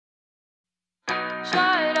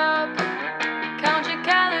Shut up, count your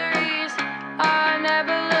calories. I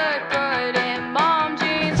never look good in mom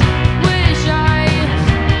jeans. Wish I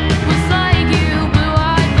was like you,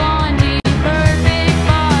 blue-eyed blondie, perfect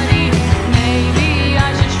body. Maybe I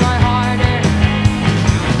should try harder.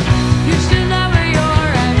 You should lower your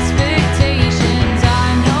expectations.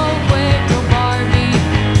 I'm no quick Barbie.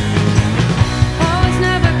 I was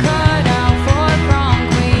never cut out for prom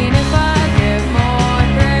queen. If I get more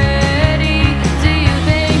pretty, do you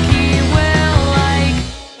think he will like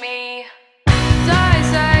me?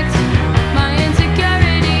 Dissect my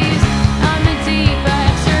insecurities. I'm a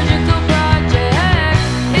defect, surgical project.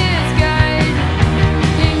 It's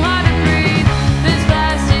getting hard to breathe. This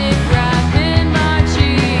plastic wrap in my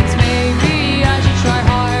cheeks. Maybe I should try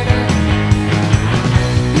harder.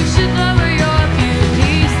 You should lower your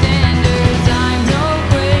beauty standards. I'm no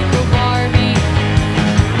quick Barbie.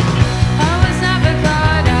 I was never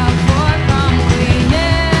cut out for prom queen.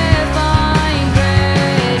 If I'm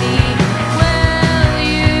pretty, will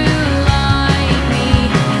you like me?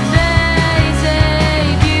 They say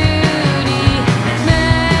beauty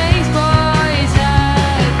makes boys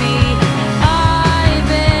happy. I've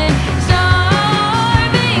been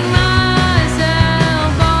starving myself,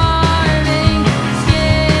 carving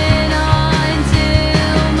skin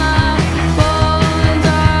until my bones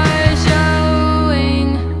are showing.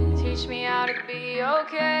 Teach me how to be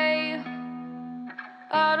okay.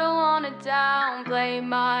 I don't wanna downplay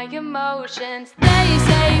my emotions. They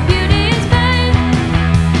say beauty is pain.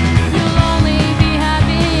 You'll only be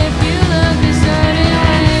happy if you look a certain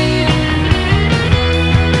way.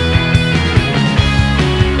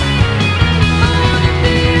 I wanna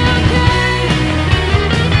be okay.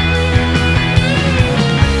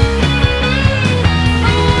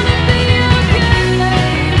 I wanna be okay.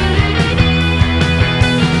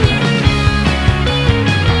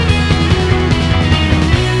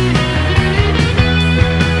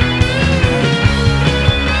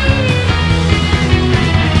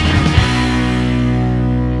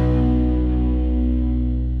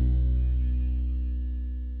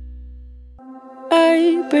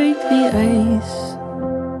 I break the ice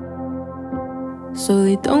so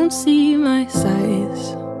they don't see my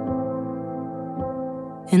size,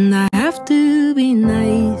 and I have to be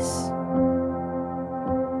nice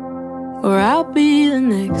or I'll be the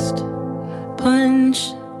next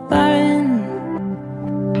punchline.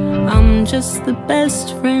 I'm just the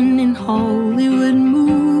best friend in Hollywood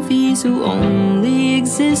movies who only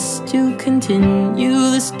exist to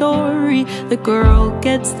continue the story. The girl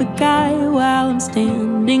gets the guy while I'm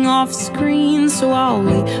standing off screen, so I'll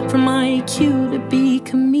wait for my cue to be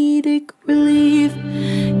comedic relief.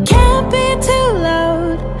 Can't be too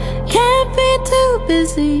loud, can't be too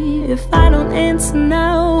busy. If I don't answer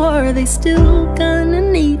now, are they still gonna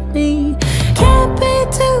need me? Can't be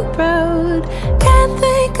too proud, can't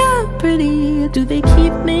think I'm pretty. Do they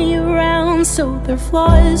keep me around so their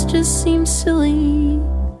flaws just seem silly?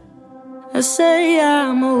 I say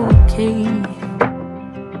I'm okay,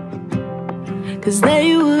 'cause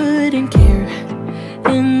they wouldn't care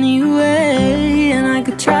anyway. And I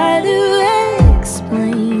could try to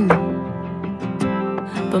explain,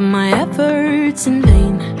 but my efforts in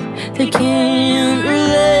vain. They can't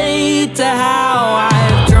relate to how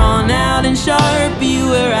I've drawn out in Sharpie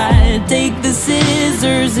where I take the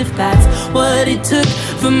scissors. If that's what it took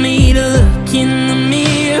for me to look in the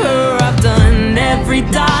mirror, I've done every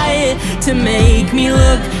diet to make me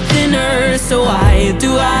look thinner. So why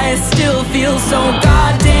do I still feel so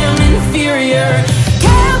goddamn inferior?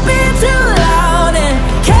 Can't be too loud and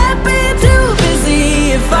can't be too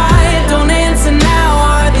busy. If I don't answer now,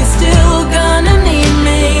 are they still gonna need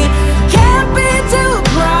me? Can't be too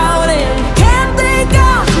proud and can't think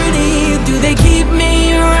I'm pretty. Do they keep me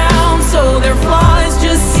around so their flaws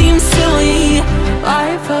just seem silly?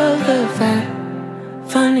 Life of the fat,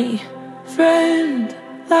 funny friend.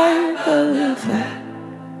 Life of the fat,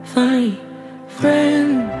 funny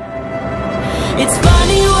friend. It's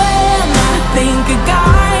funny when I think a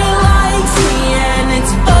guy likes me, and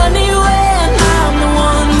it's funny when I'm the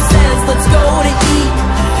one who says let's go to eat.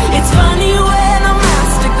 It's funny when I'm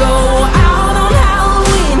asked to go out on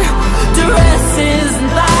Halloween. Dresses and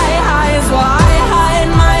thigh highs while I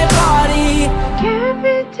hide my body. Can't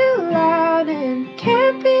be too loud and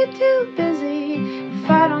can't be too busy. If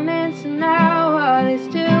I don't answer now, are they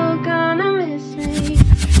still gonna miss me?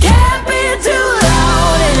 Can't be too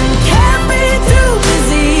loud and can't be too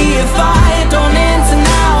busy.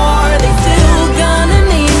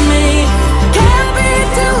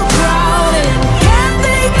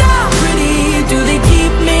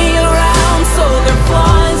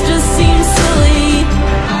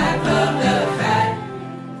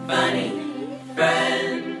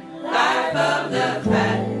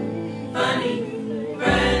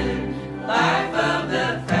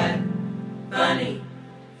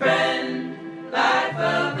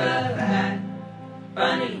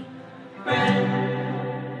 funny friend.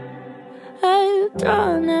 I've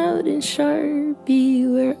drawn out in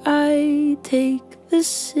Sharpie where I take the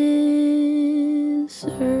scissors.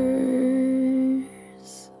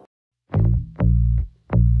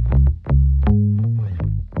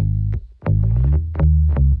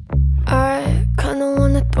 I kinda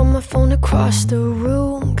wanna throw my phone across the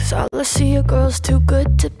room, 'cause all I see are girls too good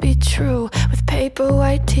to be true, with paper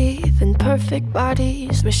white teeth and perfect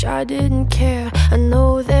bodies. Wish I didn't care. I know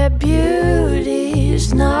their beauty's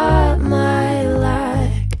not my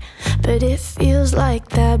lack, but it feels like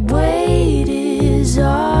that weight is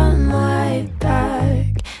on my back,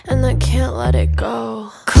 and I can't let it go.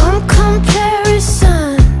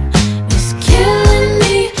 Comparison is killing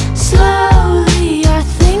me slowly. I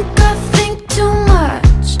think too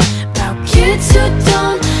much about kids who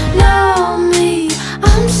don't know me.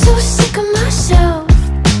 I'm so sick of myself.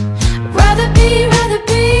 Rather be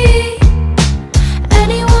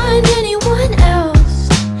anyone else.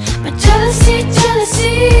 But jealousy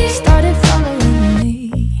started following me.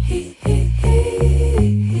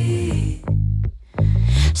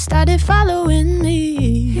 Started following me.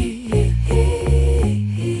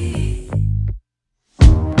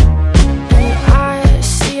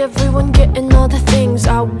 Everyone getting all the things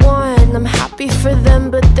I want. I'm happy for them,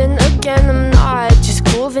 but then again I'm not. Just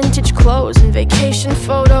cool vintage clothes and vacation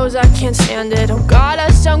photos, I can't stand it. Oh God, I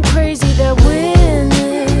sound crazy. That win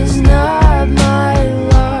is not my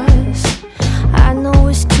loss. I know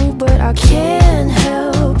it's true, but I can't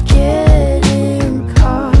help getting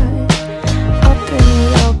caught up in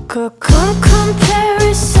your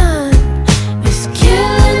comparison is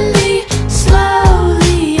killing me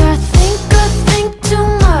slowly. I think too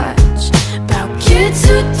much about kids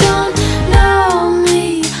who don't know me.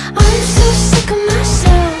 I'm so sick of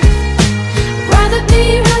myself. Rather be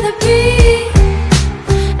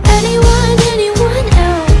anyone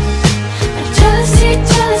else. But jealousy,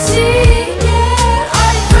 yeah.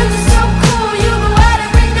 All your friends are so cool, you go out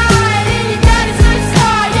every night, and your daddy's a nice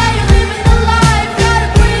guy. Yeah, you're living the life. Got a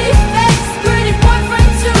pretty face, pretty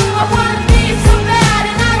boyfriend too. I wanna be so bad,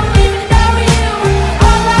 and I don't even know you.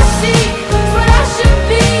 All I see is what I should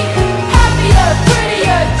be. Happier,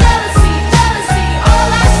 prettier, jealousy. All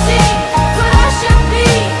I see is what I should be.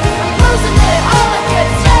 I'm losing it, all I get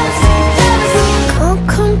jealousy.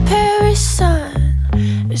 Comparison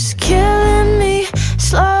is killing me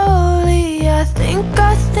slowly. I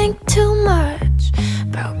think too much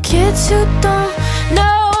about kids who don't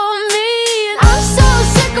know me. And I'm so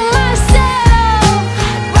sick of myself.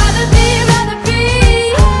 Rather be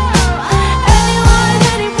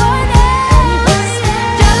anyone else.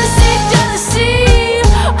 Jealousy.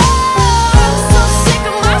 Oh, I'm so sick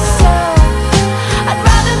of myself. I'd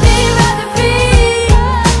rather be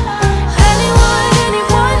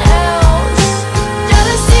anyone else.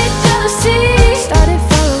 Jealousy started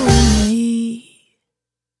following me.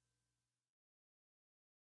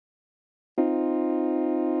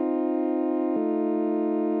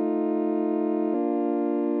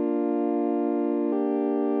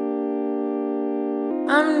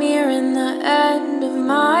 I'm nearing the end of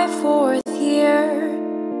my 4th year.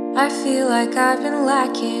 I feel like I've been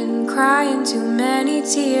lacking, crying too many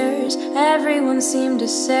tears. Everyone seemed to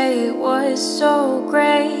say it was so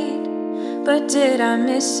great, but did I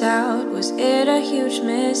miss out? Was it a huge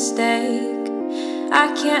mistake? I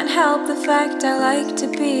can't help the fact I like to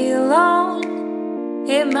be alone.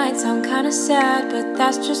 It might sound kinda sad, but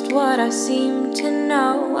that's just what I seem to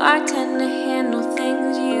know. I tend to handle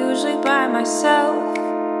things usually by myself,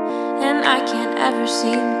 and I can't ever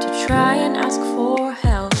seem to try and ask for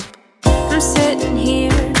help. I'm sitting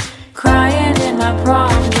here, crying in my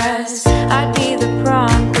prom dress. I'd be the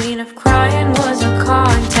prom queen if crying was a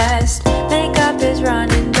contest. Makeup is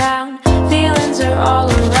running down, feelings are all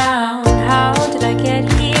around. How did I get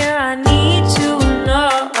here? I need to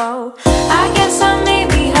know. I guess I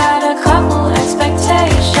maybe had a couple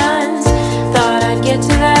expectations, thought I'd get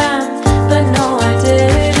to them, but no I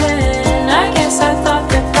didn't. I guess I thought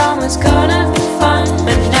the prom was gonna be fun,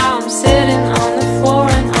 but now I'm sitting on the floor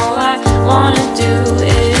and all I wanna do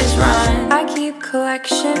is run. I keep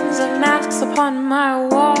collections of masks upon my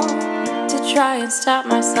wall to try and stop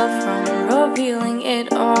myself from revealing it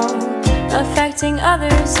all. Affecting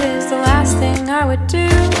others is the last thing I would do.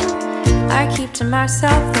 I keep to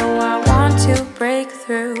myself though I want to break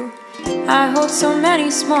through. I hold so many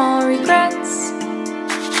small regrets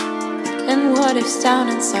and what ifs down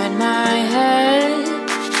inside my head.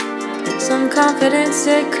 Some confidence,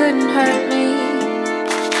 it couldn't hurt me.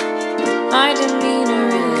 My demeanor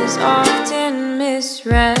is often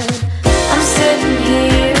misread. I'm sitting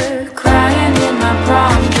here, crying in my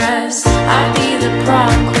prom dress. I'd be the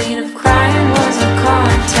prom queen. If crying was a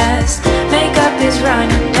contest, makeup is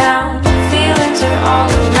running down, feelings are all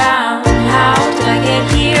around. How did I get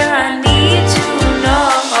here? I need to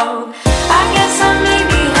know. I guess I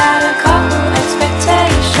maybe had a couple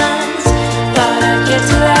expectations, thought I'd get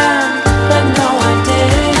to them, but no I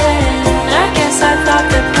didn't. I guess I thought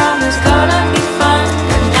that prom was gonna be fun,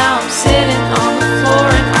 but now I'm sitting on the floor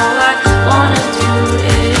and all I wanna do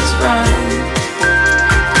is run.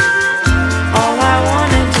 All I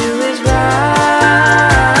wanna do is run.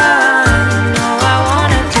 All I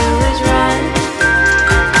wanna do is run.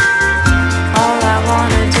 All I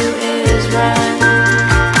wanna do is run.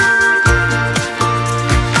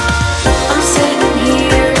 I'm sitting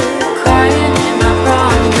here crying in my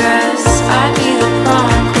prom dress. I'd be the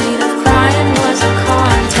prom queen if crying was a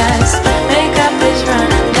contest. Makeup is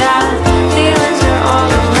running down, feelings are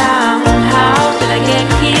all around. How did I get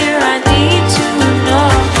here? I need to know.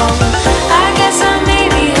 I guess I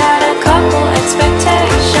maybe had a couple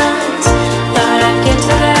expectations, thought I'd get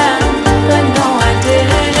to them, but no I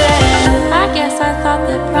didn't. I guess I thought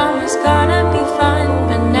that prom was gonna be fun,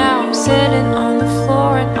 but now I'm sitting on the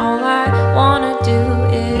floor and all I wanna do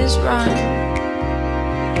is run.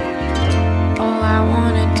 All I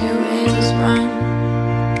wanna do is run.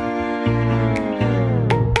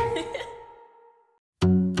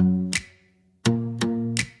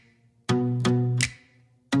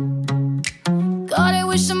 God, I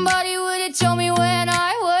wish somebody would've told me when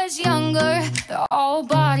I was younger that all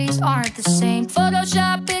bodies aren't the same.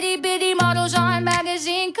 Photoshop itty bitty models on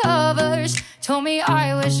magazine covers told me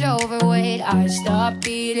I was overweight. I stopped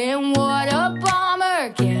eating, what a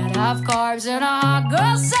bummer. Can't have carbs in a hot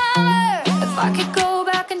girl summer. If I could go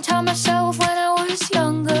back and tell myself when I was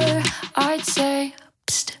younger, I'd say,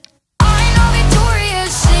 psst, I know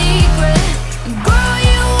Victoria's Secret, girl,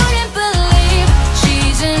 you wouldn't believe.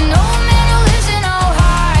 She's an old man who lives in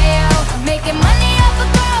Ohio, making money off of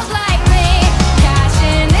girls like me,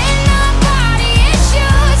 cashing in on body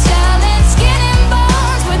issues, selling skin and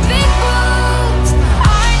bones with big boobs.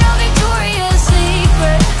 I know Victoria's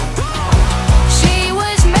Secret, she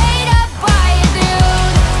was made up by a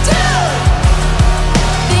dude.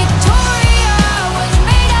 Victoria was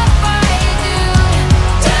made up by a dude.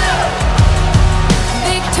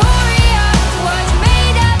 Victoria was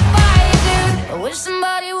made up by a dude. I wish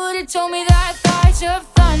somebody would've told me that thighs of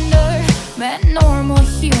thunder meant normal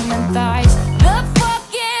human thighs. The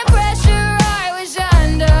fucking pressure I was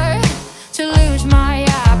under to lose my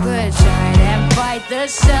appetite and fight the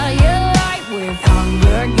cellulite with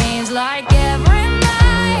Hunger Games like every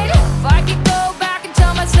night. If I could go back and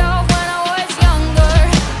tell myself when I was younger,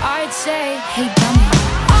 I'd say, hey dummy,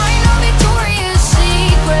 I know Victoria's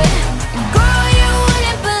Secret, girl, you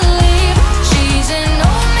wouldn't believe. She's an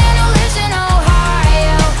old man who lives in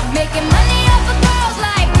Ohio, making money off of girls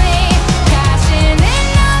like me, cashing in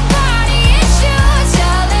on body issues,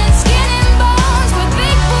 selling skin and bones with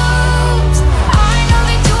big boobs. I know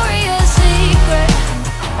Victoria's Secret,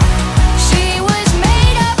 she was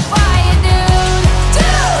made up by a dude.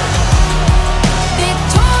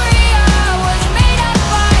 Victoria was made up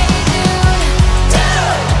by a dude.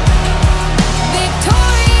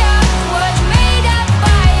 Victoria was made up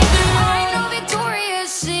by a dude. I know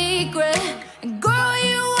Victoria's Secret, girl,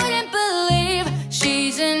 you wouldn't believe.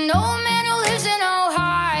 She's an old man who lives in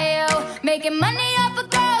Ohio, making money off of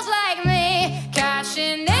girls like me,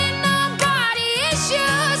 cashing in on body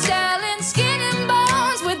issues, selling skin and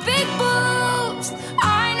bones with big boobs.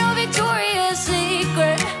 I know Victoria's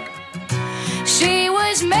Secret, she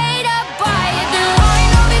was made up by a dude. I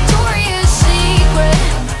know Victoria's Secret,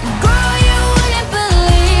 girl, you wouldn't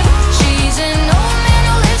believe. She's an old man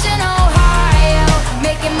who lives in Ohio,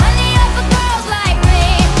 making money off of girls like me,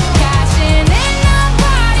 cashing in on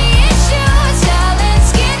body issues, selling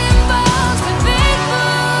skin and bones with big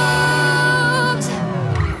boobs.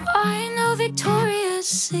 I know Victoria's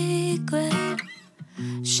Secret,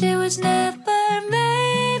 she was never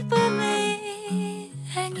made for me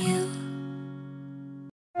and you.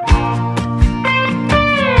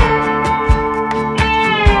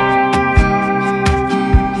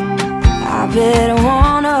 I bet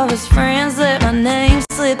one of his friends let my name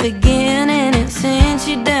slip again, and it sent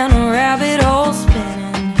you down a rabbit hole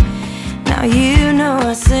spinning. Now you know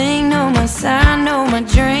I sing, know my sign, know my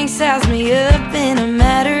drink, size me up in a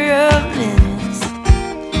matter of minutes.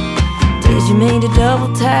 Did you mean to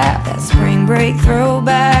double tap that spring break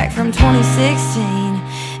throwback from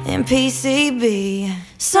 2016 in PCB?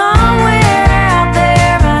 Somewhere out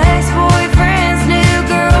there, my ex-boyfriend's new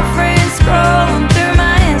girlfriend scrolling through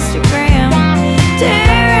my Instagram,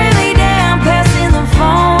 tearing me down, passing the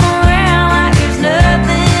phone around like there's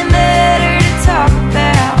nothing better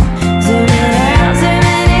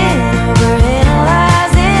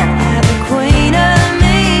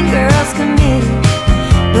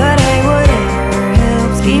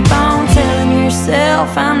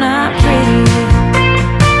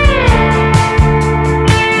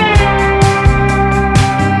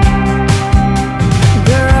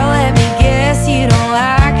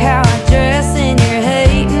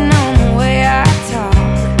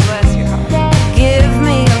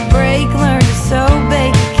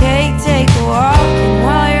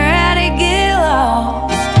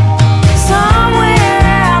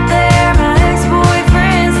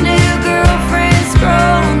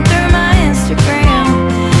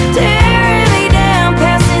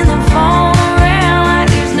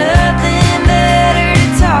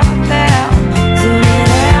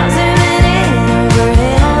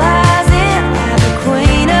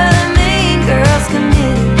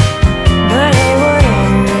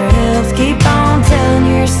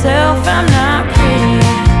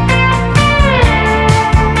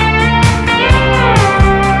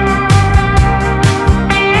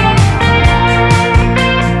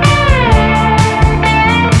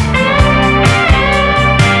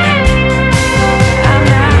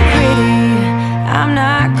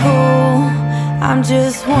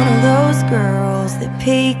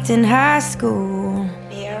peaked in high school.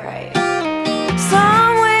 Yeah, right.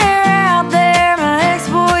 Somewhere out there, my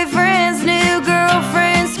ex-boyfriend's new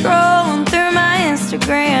girlfriend scrolling through my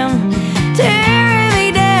Instagram, tearing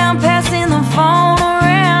me down, passing the phone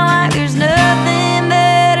around like there's nothing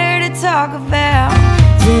better to talk about.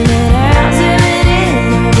 Zooming out, zooming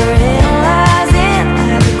in, overanalyzing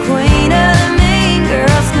like the queen of the mean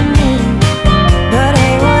girls committing. But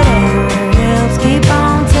hey, whatever helps, keep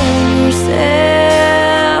on telling yourself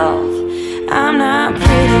I'm not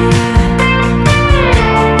pretty.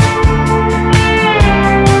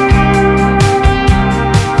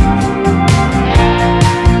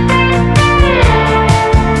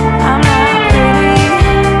 I'm not pretty.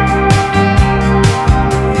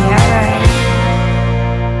 Yeah, right.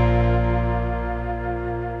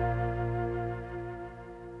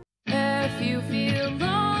 If you feel